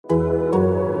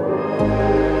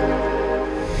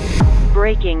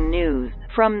Breaking news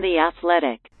from The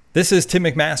Athletic. This is Tim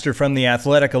McMaster from The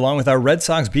Athletic, along with our Red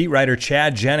Sox beat writer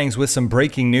Chad Jennings with some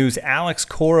breaking news. Alex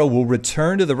Cora will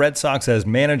return to the Red Sox as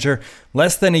manager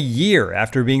less than a year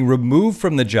after being removed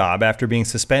from the job after being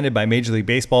suspended by Major League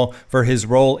Baseball for his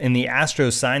role in the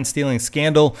Astros sign-stealing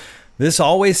scandal. This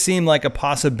always seemed like a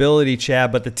possibility,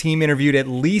 Chad, but the team interviewed at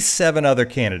least 7 other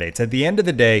candidates. At the end of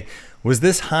the day, was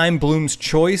this Chaim Bloom's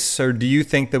choice, or do you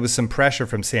think there was some pressure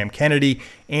from Sam Kennedy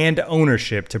and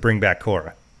ownership to bring back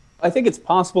Cora? I think it's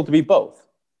possible to be both.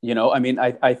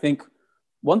 I think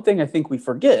one thing I think we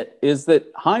forget is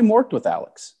that Chaim worked with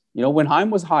Alex. When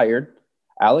Chaim was hired,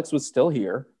 Alex was still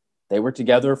here. They were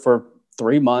together for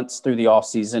 3 months through the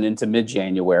offseason into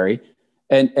mid-January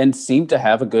and seemed to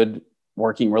have a good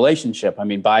working relationship.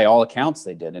 By all accounts,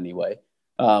 they did anyway.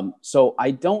 So I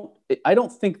don't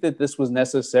think that this was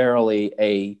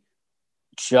necessarily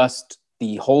just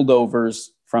the holdovers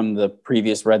from the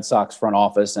previous Red Sox front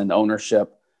office and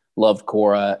ownership loved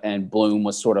Cora and Bloom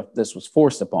was this was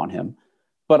forced upon him.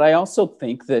 But I also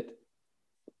think that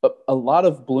a lot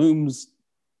of Bloom's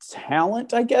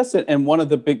talent, I guess, and one of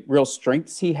the big real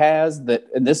strengths he has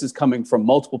and this is coming from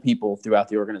multiple people throughout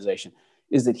the organization,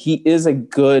 is that he is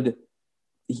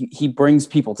he brings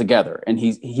people together, and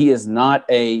he is not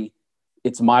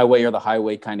it's my way or the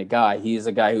highway kind of guy. He is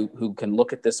a guy who can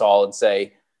look at this all and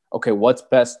say, okay, what's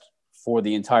best for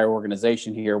the entire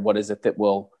organization here? What is it that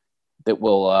will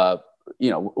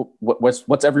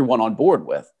what's everyone on board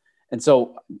with? And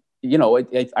so,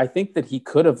 I think that he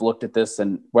could have looked at this,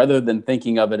 and rather than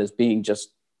thinking of it as being just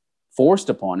forced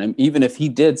upon him, even if he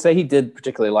did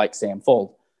particularly like Sam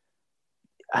Fuld,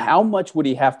 how much would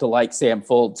he have to like Sam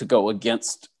Fuld to go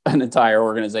against an entire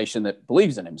organization that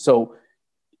believes in him? So,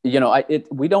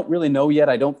 we don't really know yet.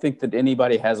 I don't think that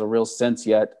anybody has a real sense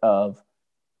yet of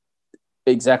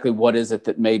exactly what is it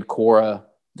that made Cora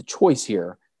the choice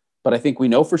here. But I think we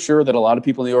know for sure that a lot of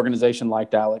people in the organization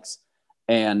liked Alex,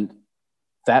 and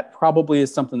that probably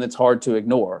is something that's hard to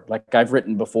ignore. Like I've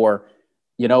written before,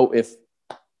 if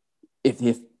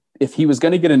he was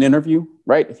going to get an interview,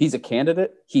 right? If he's a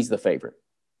candidate, he's the favorite.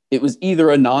 It was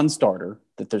either a non-starter,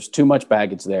 that there's too much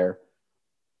baggage there,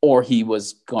 or he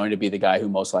was going to be the guy who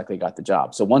most likely got the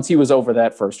job. So once he was over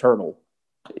that first hurdle,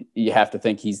 you have to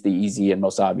think he's the easy and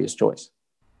most obvious choice.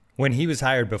 When he was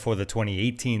hired before the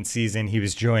 2018 season, he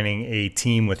was joining a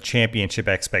team with championship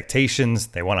expectations.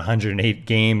 They won 108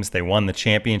 games. They won the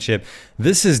championship.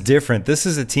 This is different. This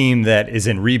is a team that is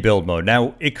in rebuild mode.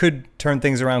 Now, it could turn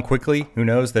things around quickly. Who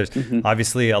knows? There's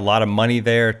obviously a lot of money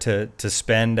there to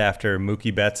spend after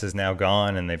Mookie Betts is now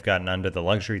gone and they've gotten under the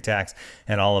luxury tax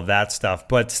and all of that stuff.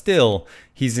 But still,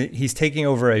 he's taking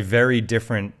over a very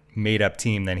different made-up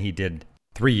team than he did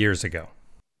 3 years ago.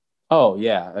 Oh,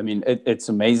 yeah. It's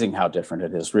amazing how different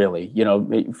it is, really.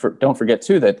 Don't forget,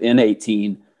 too, that in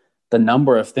 18, the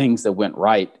number of things that went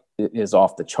right is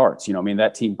off the charts.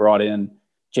 That team brought in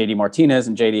JD Martinez,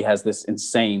 and JD has this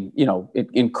insane,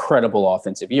 incredible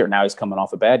offensive year. Now he's coming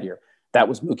off a bad year. That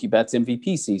was Mookie Betts'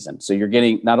 MVP season. So you're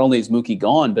getting, not only is Mookie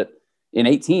gone, but in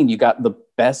 18, you got the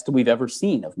best we've ever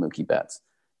seen of Mookie Betts.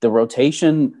 The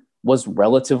rotation was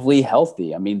relatively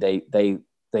healthy.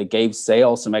 They gave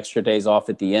Sale some extra days off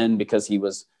at the end because he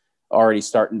was already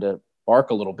starting to bark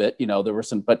a little bit. There were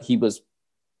but he was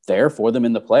there for them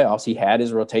in the playoffs. He had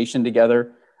his rotation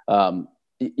together.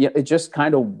 It just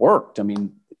kind of worked.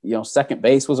 Second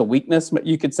base was a weakness,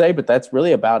 you could say, but that's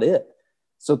really about it.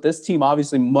 So this team,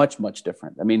 obviously much, much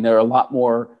different. There are a lot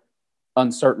more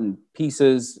uncertain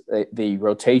pieces. The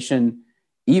rotation,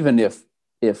 even if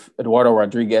Eduardo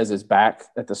Rodriguez is back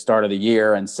at the start of the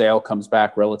year and Sale comes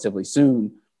back relatively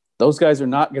soon, those guys are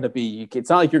not going to be –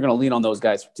 it's not like you're going to lean on those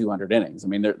guys for 200 innings.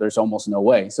 There's almost no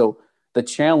way. So the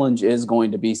challenge is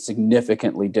going to be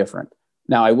significantly different.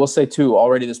 Now, I will say, too,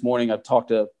 already this morning I've talked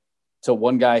to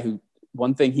one guy who –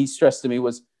 one thing he stressed to me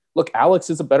was, look, Alex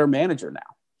is a better manager now.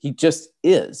 He just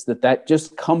is. That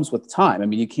just comes with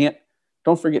time. You can't –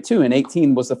 don't forget, too, in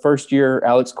 18 was the first year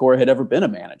Alex Cora had ever been a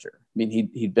manager.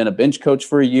 He'd been a bench coach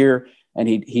for a year, and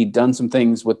he'd done some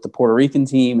things with the Puerto Rican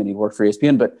team, and he worked for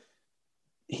ESPN, but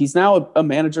he's now a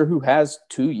manager who has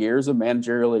 2 years of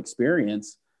managerial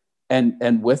experience.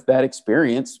 And with that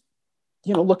experience,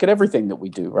 look at everything that we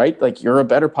do, right? Like, you're a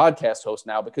better podcast host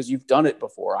now because you've done it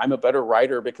before. I'm a better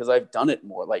writer because I've done it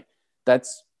more. Like,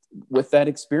 that's with that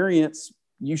experience,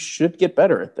 you should get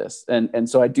better at this. And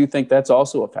so I do think that's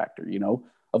also a factor,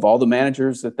 of all the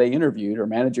managers that they interviewed or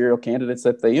managerial candidates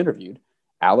that they interviewed,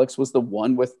 Alex was the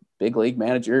one with big league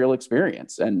managerial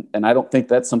experience. And I don't think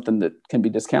that's something that can be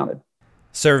discounted.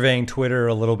 Surveying Twitter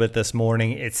a little bit this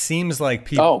morning, it seems like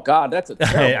people. Oh God, that's a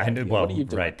terrible idea. Well, what are you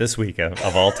doing? right, this week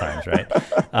of all times, right?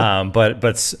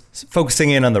 But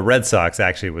focusing in on the Red Sox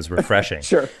actually was refreshing.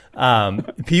 Sure.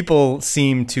 People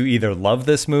seem to either love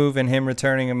this move and him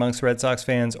returning amongst Red Sox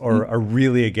fans, or are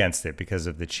really against it because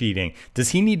of the cheating.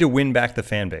 Does he need to win back the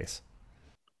fan base?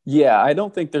 Yeah, I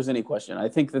don't think there's any question. I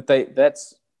think that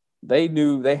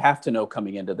they have to know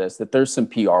coming into this that there's some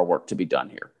PR work to be done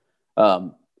here.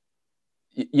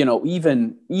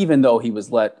 Even though he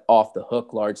was let off the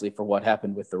hook largely for what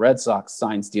happened with the Red Sox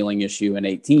sign stealing issue in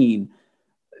 2018,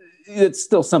 it's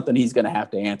still something he's going to have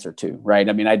to answer to, right?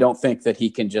 I mean, I don't think that he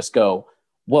can just go,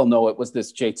 well, no, it was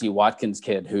this JT Watkins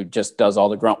kid who just does all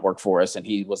the grunt work for us and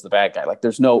he was the bad guy. Like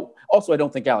also, I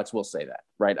don't think Alex will say that,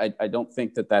 right? I don't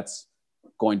think that that's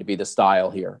going to be the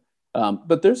style here.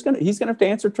 But he's going to have to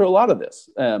answer to a lot of this,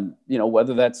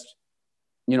 whether that's,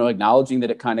 acknowledging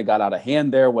that it kind of got out of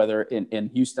hand there, whether in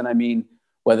Houston,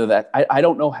 whether that, I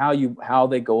don't know how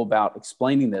they go about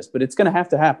explaining this, but it's going to have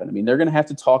to happen. I mean, they're going to have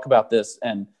to talk about this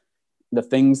and the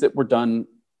things that were done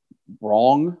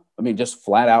wrong. I mean, just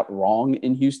flat out wrong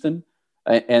in Houston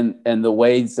and the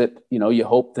ways that, you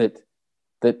hope that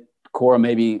Cora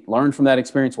maybe learned from that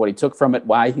experience, what he took from it,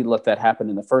 why he let that happen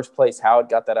in the first place, how it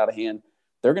got that out of hand.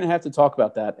 They're going to have to talk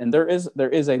about that. And there is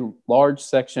a large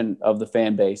section of the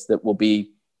fan base that will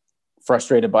be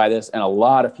frustrated by this, and a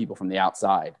lot of people from the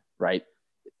outside, right?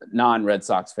 Non-Red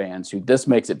Sox fans who this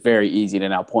makes it very easy to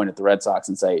now point at the Red Sox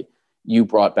and say, you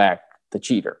brought back the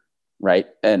cheater, right?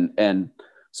 And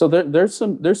so there's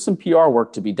some PR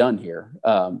work to be done here.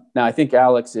 Now I think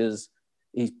Alex he's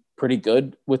pretty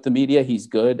good with the media. He's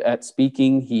good at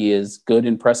speaking. He is good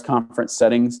in press conference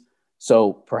settings.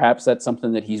 So perhaps that's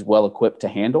something that he's well equipped to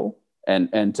handle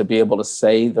and to be able to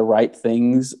say the right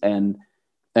things and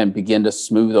begin to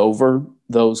smooth over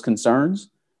those concerns.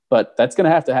 But that's going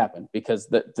to happen because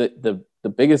the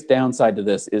biggest downside to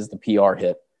this is the PR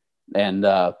hit. And,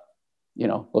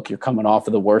 look, you're coming off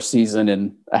of the worst season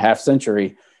in a half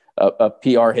century. A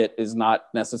PR hit is not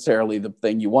necessarily the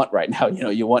thing you want right now.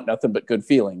 You want nothing but good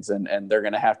feelings, and they're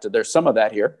going to have to. There's some of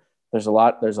that here. There's a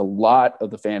lot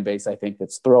of the fan base, I think,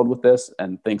 that's thrilled with this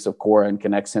and thinks of Cora and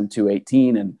connects him to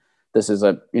 18. And this is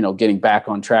getting back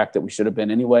on track that we should have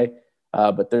been anyway.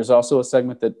 But there's also a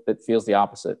segment that feels the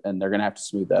opposite, and they're going to have to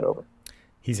smooth that over.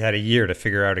 He's had a year to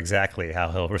figure out exactly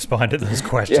how he'll respond to those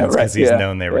questions because he's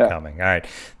known they were coming. All right.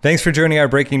 Thanks for joining our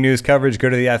breaking news coverage. Go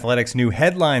to the Athletics new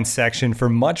headlines section for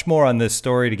much more on this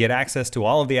story. To get access to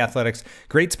all of the Athletics'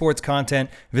 great sports content,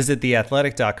 visit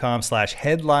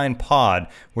theathletic.com/headlinepod,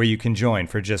 where you can join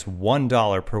for just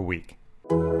 $1 per week.